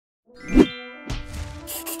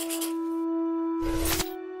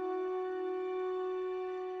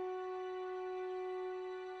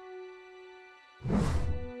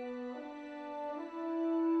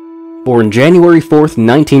Born January 4th,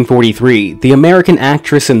 1943, the American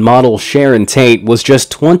actress and model Sharon Tate was just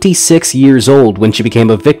 26 years old when she became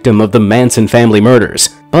a victim of the Manson family murders.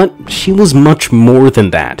 But she was much more than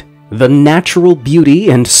that. The natural beauty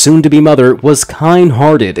and soon-to-be mother was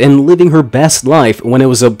kind-hearted and living her best life when it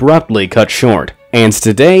was abruptly cut short. And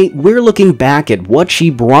today, we're looking back at what she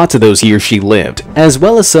brought to those years she lived, as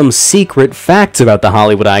well as some secret facts about the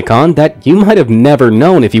Hollywood icon that you might have never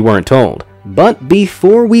known if you weren't told. But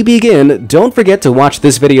before we begin, don't forget to watch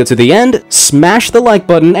this video to the end, smash the like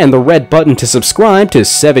button and the red button to subscribe to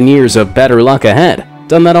 7 years of better luck ahead.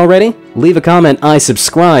 Done that already? Leave a comment "I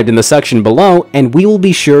subscribed" in the section below and we will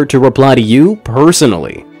be sure to reply to you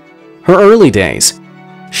personally. Her early days.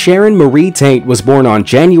 Sharon Marie Tate was born on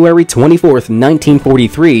January 24,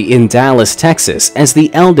 1943 in Dallas, Texas as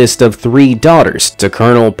the eldest of 3 daughters to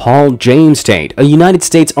Colonel Paul James Tate, a United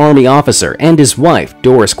States Army officer, and his wife,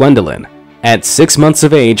 Doris Gwendolyn. At 6 months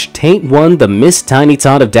of age, Tate won the Miss Tiny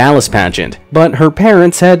Tot of Dallas pageant, but her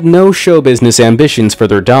parents had no show business ambitions for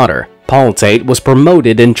their daughter. Paul Tate was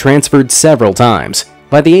promoted and transferred several times.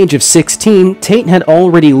 By the age of 16, Tate had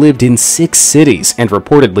already lived in 6 cities and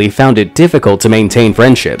reportedly found it difficult to maintain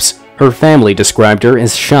friendships. Her family described her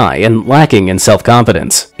as shy and lacking in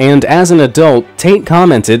self-confidence. And as an adult, Tate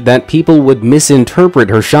commented that people would misinterpret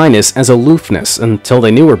her shyness as aloofness until they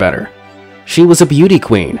knew her better. She was a beauty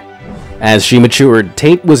queen. As she matured,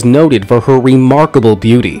 Tate was noted for her remarkable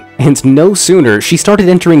beauty, and no sooner she started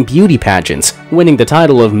entering beauty pageants, winning the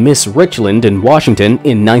title of Miss Richland in Washington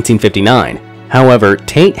in 1959. However,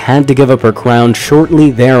 Tate had to give up her crown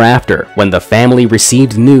shortly thereafter when the family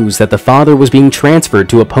received news that the father was being transferred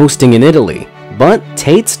to a posting in Italy. But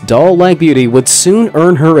Tate's doll-like beauty would soon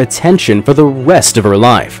earn her attention for the rest of her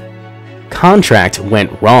life. Contract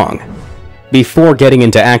went wrong. Before getting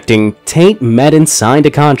into acting, Tate met and signed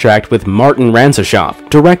a contract with Martin Ransishoff,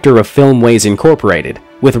 director of Filmways Incorporated.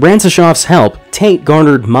 With Ransishoff's help, Tate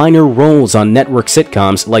garnered minor roles on network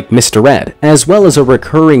sitcoms like Mr. Ed, as well as a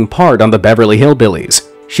recurring part on the Beverly Hillbillies.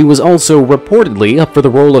 She was also reportedly up for the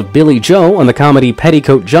role of Billy Joe on the comedy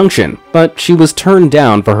Petticoat Junction, but she was turned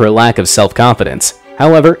down for her lack of self-confidence.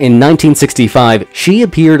 However, in 1965, she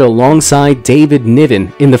appeared alongside David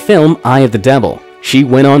Niven in the film Eye of the Devil. She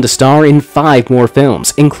went on to star in 5 more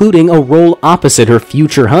films, including a role opposite her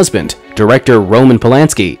future husband, director Roman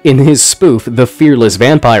Polanski, in his spoof The Fearless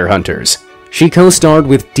Vampire Hunters. She co-starred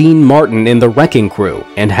with Dean Martin in The Wrecking Crew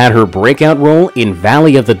and had her breakout role in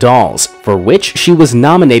Valley of the Dolls, for which she was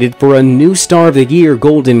nominated for a New Star of the Year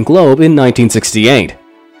Golden Globe in 1968.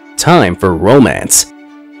 Time for romance.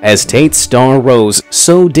 As Tate's star rose,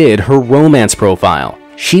 so did her romance profile.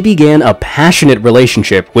 She began a passionate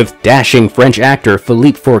relationship with dashing French actor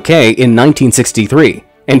Philippe Forquet in 1963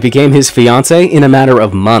 and became his fiancé in a matter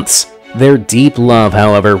of months. Their deep love,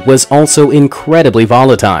 however, was also incredibly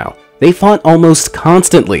volatile. They fought almost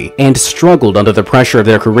constantly and struggled under the pressure of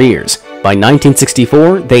their careers. By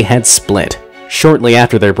 1964, they had split. Shortly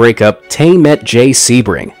after their breakup, Tay met Jay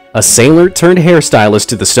Sebring, a sailor turned hairstylist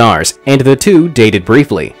to the stars, and the two dated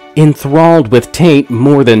briefly. Enthralled with Tate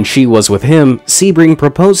more than she was with him, Sebring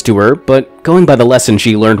proposed to her, but going by the lesson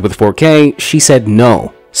she learned with Forquet, she said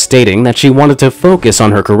no, stating that she wanted to focus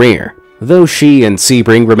on her career. Though she and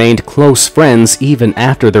Sebring remained close friends even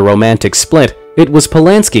after their romantic split, it was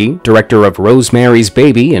Polanski, director of Rosemary's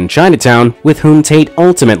Baby and Chinatown, with whom Tate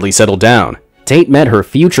ultimately settled down. Tate met her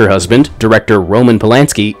future husband, director Roman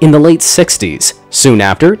Polanski, in the late 60s. Soon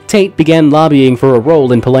after, Tate began lobbying for a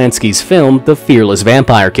role in Polanski's film The Fearless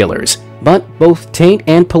Vampire Killers. But both Tate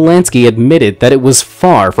and Polanski admitted that it was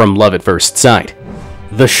far from love at first sight.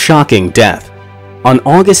 The shocking death. On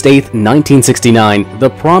August 8, 1969,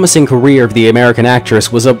 the promising career of the American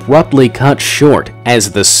actress was abruptly cut short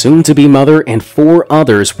as the soon-to-be mother and 4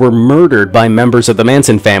 others were murdered by members of the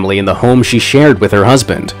Manson family in the home she shared with her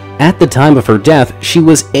husband. At the time of her death, she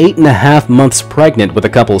was 8.5 months pregnant with the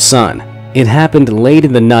couple's son. It happened late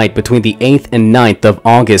in the night between the 8th and 9th of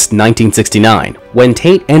August 1969, when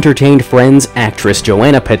Tate entertained friends actress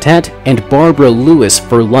Joanna Patet and Barbara Lewis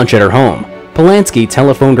for lunch at her home. Polanski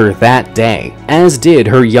telephoned her that day, as did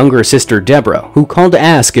her younger sister Deborah, who called to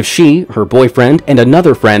ask if she, her boyfriend, and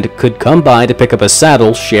another friend could come by to pick up a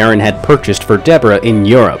saddle Sharon had purchased for Deborah in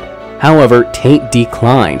Europe. However, Tate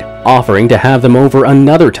declined, offering to have them over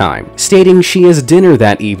another time, stating she has dinner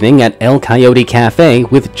that evening at El Coyote Cafe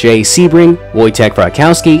with Jay Sebring, Wojtek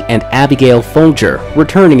Frykowski, and Abigail Folger,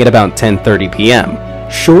 returning at about 10:30 p.m.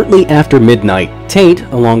 Shortly after midnight, Tate,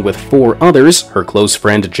 along with 4 others, her close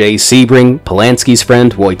friend Jay Sebring, Polanski's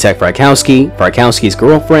friend Wojtek Frykowski, Frykowski's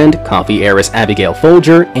girlfriend, coffee heiress Abigail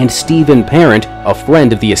Folger, and Stephen Parent, a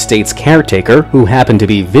friend of the estate's caretaker who happened to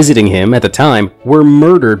be visiting him at the time, were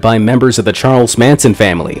murdered by members of the Charles Manson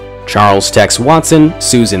family. Charles Tex Watson,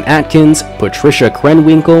 Susan Atkins, Patricia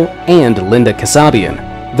Krenwinkel, and Linda Kasabian.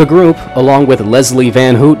 The group, along with Leslie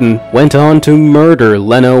Van Houten, went on to murder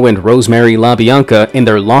Leno and Rosemary LaBianca in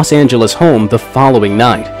their Los Angeles home the following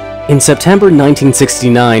night. In September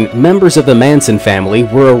 1969, members of the Manson family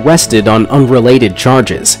were arrested on unrelated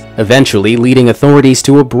charges, eventually leading authorities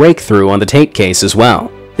to a breakthrough on the Tate case as well.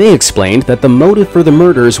 They explained that the motive for the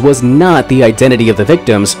murders was not the identity of the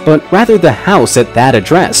victims, but rather the house at that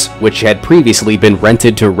address, which had previously been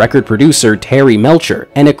rented to record producer Terry Melcher,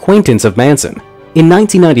 an acquaintance of Manson. In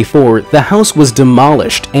 1994, the house was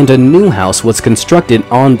demolished and a new house was constructed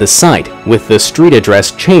on the site, with the street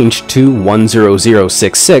address changed to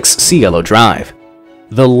 10066 Cielo Drive.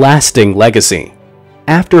 The lasting legacy.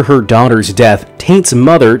 After her daughter's death, Tate's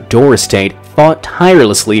mother, Doris Tate, fought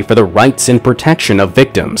tirelessly for the rights and protection of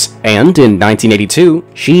victims, and in 1982,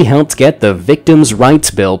 she helped get the Victims'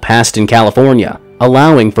 Rights Bill passed in California,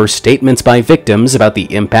 allowing for statements by victims about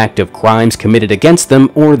the impact of crimes committed against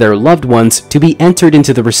them or their loved ones to be entered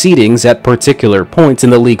into the proceedings at particular points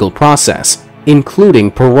in the legal process,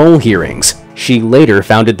 including parole hearings. She later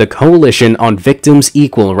founded the Coalition on Victims'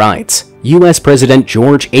 Equal Rights. U.S. President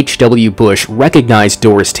George H.W. Bush recognized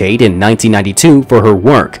Doris Tate in 1992 for her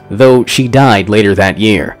work, though she died later that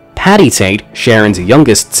year. Patty Tate, Sharon's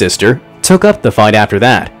youngest sister, took up the fight after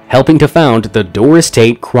that, helping to found the Doris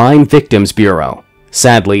Tate Crime Victims Bureau.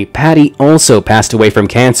 Sadly, Patty also passed away from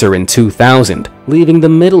cancer in 2000, leaving the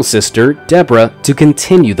middle sister, Deborah, to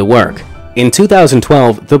continue the work. In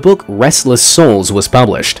 2012, the book Restless Souls was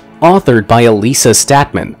published, authored by Elisa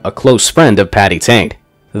Statman, a close friend of Patty Tate.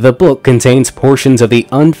 The book contains portions of the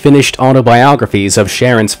unfinished autobiographies of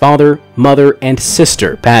Sharon's father, mother, and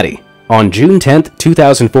sister, Patty. On June 10,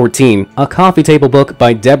 2014, a coffee table book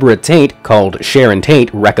by Deborah Tate called Sharon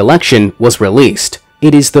Tate Recollection was released.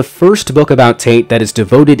 It is the first book about Tate that is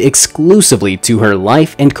devoted exclusively to her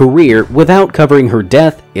life and career without covering her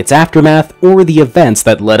death, its aftermath, or the events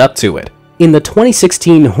that led up to it. In the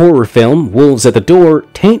 2016 horror film Wolves at the Door,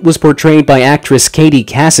 Tate was portrayed by actress Katie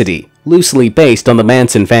Cassidy, loosely based on the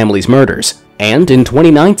Manson family's murders. And in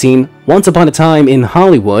 2019, Once Upon a Time in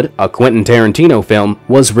Hollywood, a Quentin Tarantino film,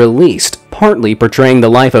 was released, partly portraying the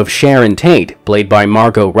life of Sharon Tate, played by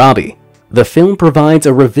Margot Robbie. The film provides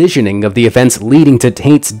a revisioning of the events leading to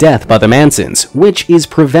Tate's death by the Mansons, which is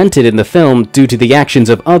prevented in the film due to the actions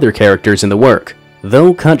of other characters in the work.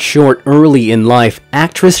 Though cut short early in life,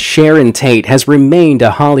 actress Sharon Tate has remained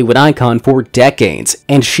a Hollywood icon for decades,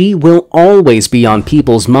 and she will always be on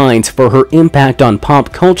people's minds for her impact on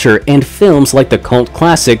pop culture and films like the cult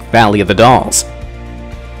classic Valley of the Dolls.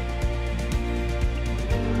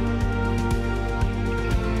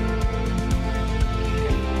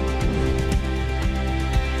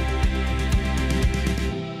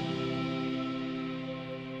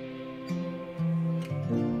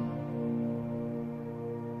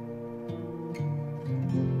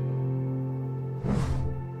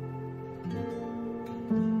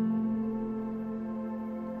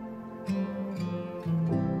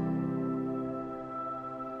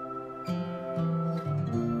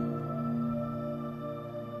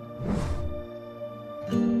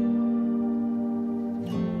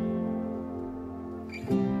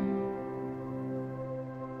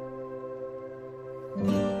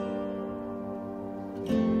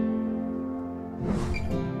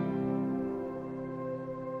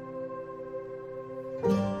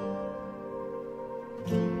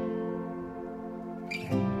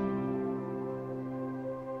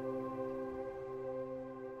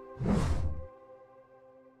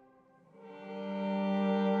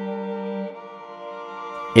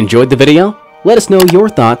 Enjoyed the video? Let us know your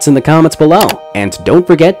thoughts in the comments below, and don't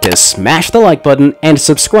forget to smash the like button and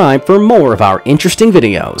subscribe for more of our interesting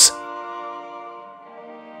videos.